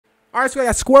All right, so we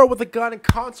got Squirrel with a Gun and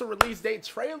console release date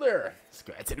trailer. Let's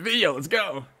go into the video. Let's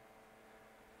go.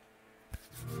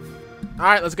 All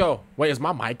right, let's go. Wait, is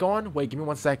my mic on? Wait, give me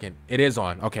 1 second. It is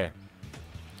on. Okay.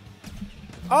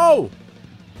 Oh.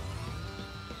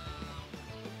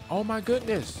 Oh my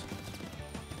goodness.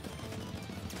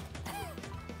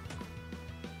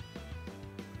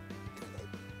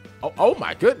 Oh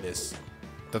my goodness.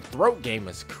 The throat game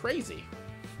is crazy.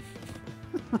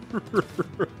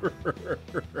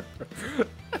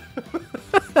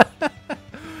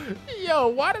 Yo,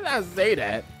 why did I say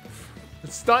that?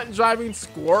 Stunt driving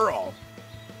Squirrel.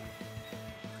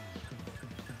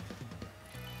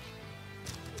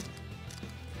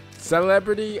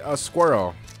 Celebrity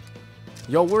Squirrel.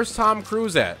 Yo, where's Tom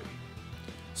Cruise at?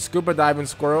 Scuba diving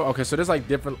Squirrel. Okay, so there's like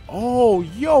different. Oh,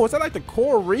 yo, is that like the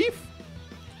coral reef?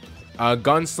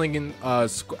 Gunslinging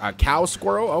cow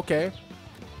Squirrel. Okay.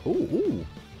 Ooh.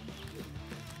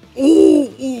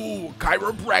 Ooh.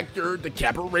 Chiropractor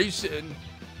decapitation.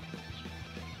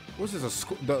 What's this?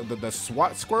 The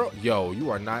SWAT Squirrel? Yo, you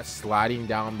are not sliding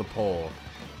down the pole.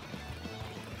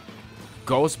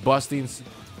 Ghost busting.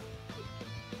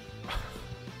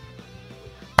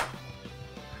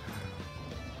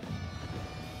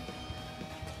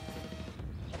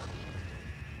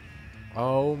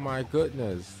 Oh my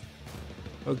goodness.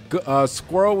 A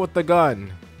Squirrel with the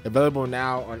Gun. Available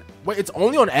now on... Wait, it's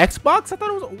only on Xbox? I thought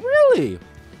it was... Really?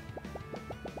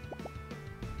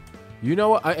 You know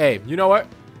what? Hey, you know what?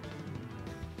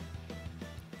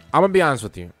 I'm gonna be honest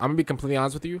with you. I'm gonna be completely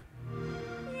honest with you.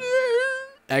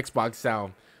 Xbox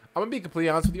sound. I'm gonna be completely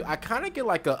honest with you. I kind of get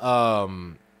like a...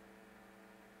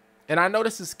 And I know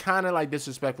this is kind of like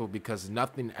disrespectful because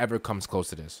nothing ever comes close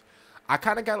to this. I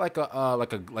kind of got like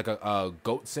a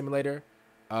goat simulator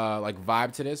like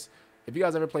vibe to this. If you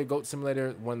guys ever played Goat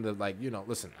Simulator, one of the, like, you know,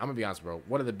 listen, I'm gonna be honest, bro,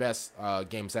 one of the best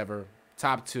games ever.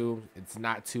 Top 2. It's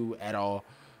not 2 at all.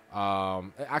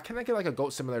 I kind of get like a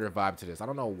Goat Simulator vibe to this. I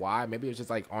don't know why. Maybe it's just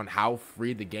like on how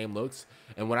free the game looks.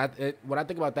 And what I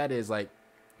think about that is like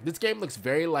this game looks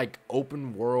very like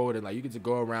open world, and like you get to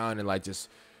go around and like just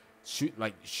shoot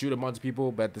a bunch of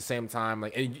people, but at the same time,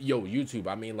 like, and yo, YouTube,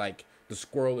 I mean, like, the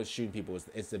squirrel is shooting people.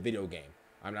 It's a video game.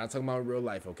 I'm not talking about real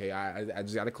life, okay? I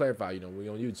just gotta clarify, you know, we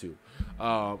on YouTube.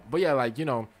 But yeah, like, you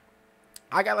know,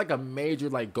 I got like a major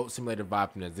like Goat Simulator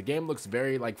vibe from this. The game looks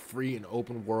very like free and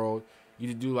open world. You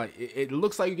can do like it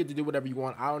looks like you get to do whatever you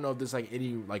want. I don't know if there's like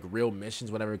any like real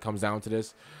missions whenever it comes down to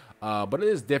this. But it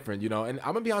is different, you know. And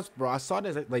I'm gonna be honest, bro. I saw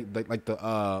this like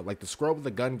the Squirrel with the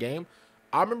Gun game.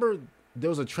 I remember there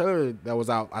was a trailer that was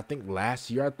out, I think last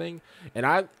year, and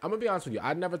I'm gonna be honest with you,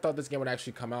 I never thought this game would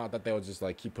actually come out. I thought they would just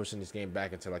like keep pushing this game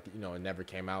back until, like, you know, it never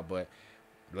came out, but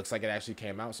it looks like it actually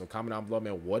came out. So comment down below,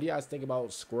 man, what do you guys think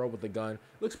about Squirrel with the Gun?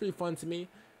 Looks pretty fun to me,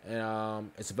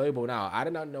 and it's available now. I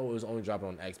did not know it was only dropping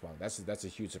on Xbox. That's a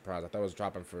huge surprise. I thought it was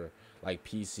dropping for like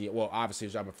PC. Well, obviously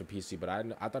it's dropping for PC, but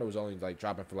I thought it was only like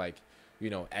dropping for, like, you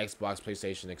know, Xbox,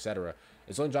 PlayStation, etc.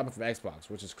 It's only dropping from Xbox,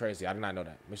 which is crazy. I did not know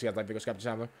that. Make sure you guys like, video, subscribe to the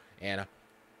channel, and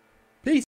peace.